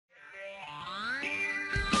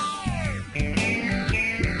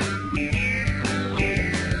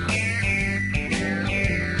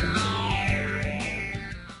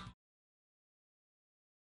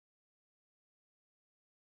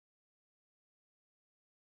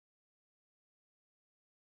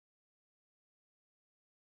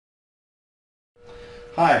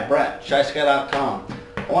Hi, Brett, ShySky.com.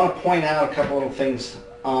 I want to point out a couple little things.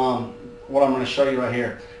 What I'm going to show you right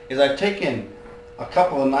here is I've taken a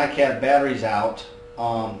couple of NiCad batteries out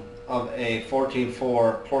of a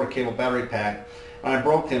 14.4 porta-cable battery pack, and I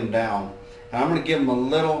broke them down. And I'm going to give them a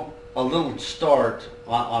little start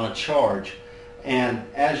on a charge. And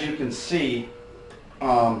as you can see,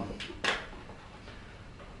 I'm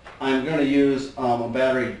going to use a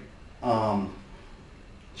battery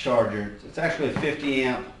charger. It's actually a 50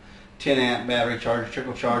 amp, 10 amp battery charger,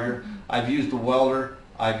 trickle charger. I've used the welder.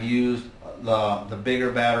 I've used the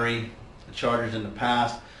bigger battery chargers in the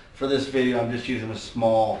past. For this video, I'm just using a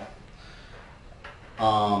small,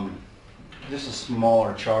 just a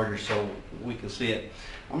smaller charger so we can see it.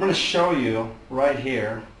 I'm going to show you right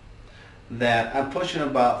here that I'm pushing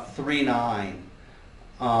about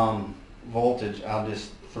 3.9 voltage out of this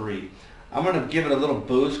 3. I'm going to give it a little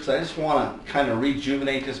boost because I just want to kind of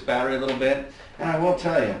rejuvenate this battery a little bit. And I will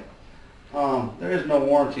tell you, there is no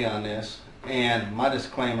warranty on this, and my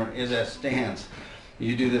disclaimer is as stands.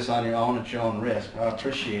 You do this on your own at your own risk. I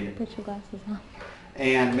appreciate it. Put your glasses on.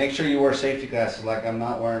 And make sure you wear safety glasses like I'm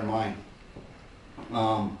not wearing mine.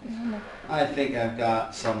 I think I've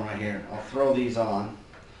got some right here. I'll throw these on.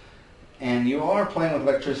 And you are playing with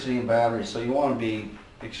electricity and batteries, so you want to be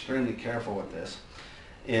extremely careful with this.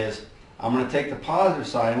 I'm going to take the positive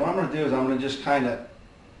side, and what I'm going to do is I'm going to just kind of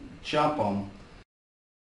jump them.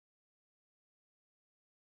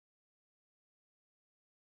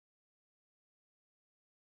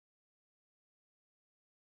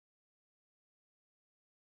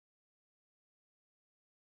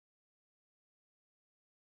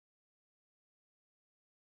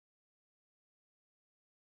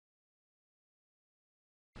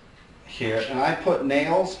 Here, and I put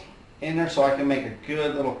nails in there so I can make a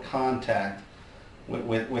good little contact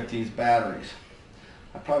with these batteries.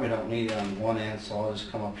 I probably don't need it on one end, so I'll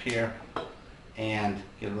just come up here and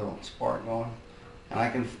get a little spark going.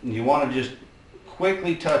 And you want to just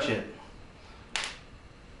quickly touch it.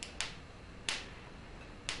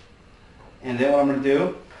 And then what I'm going to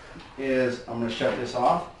do is I'm going to shut this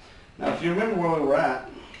off. Now if you remember where we were at,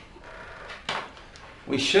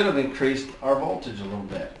 we should have increased our voltage a little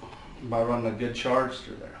bit by running a good charge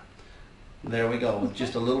through there. There we go, with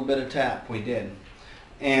just a little bit of tap we did.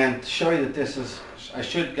 And to show you that this is, I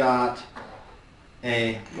should got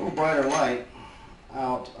a little brighter light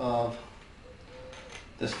out of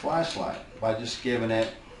this flashlight by just giving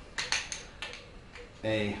it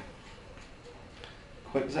a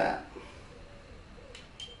quick zap.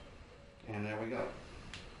 And there we go.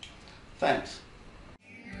 Thanks.